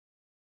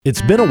It's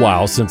been a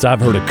while since I've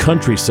heard a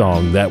country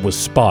song that was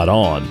spot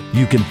on.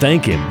 You can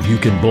thank him, you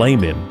can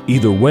blame him.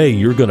 Either way,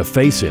 you're going to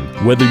face him,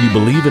 whether you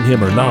believe in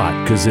him or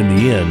not, because in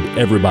the end,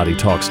 everybody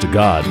talks to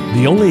God.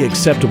 The only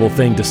acceptable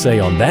thing to say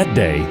on that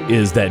day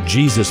is that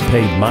Jesus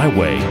paid my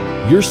way.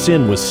 Your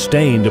sin was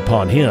stained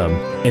upon him,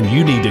 and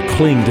you need to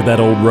cling to that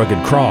old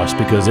rugged cross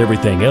because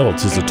everything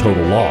else is a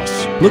total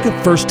loss. Look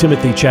at 1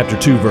 Timothy chapter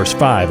 2, verse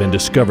 5 and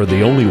discover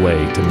the only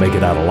way to make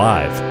it out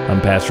alive.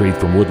 I'm Pastor Heath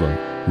from Woodland.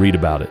 Read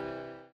about it.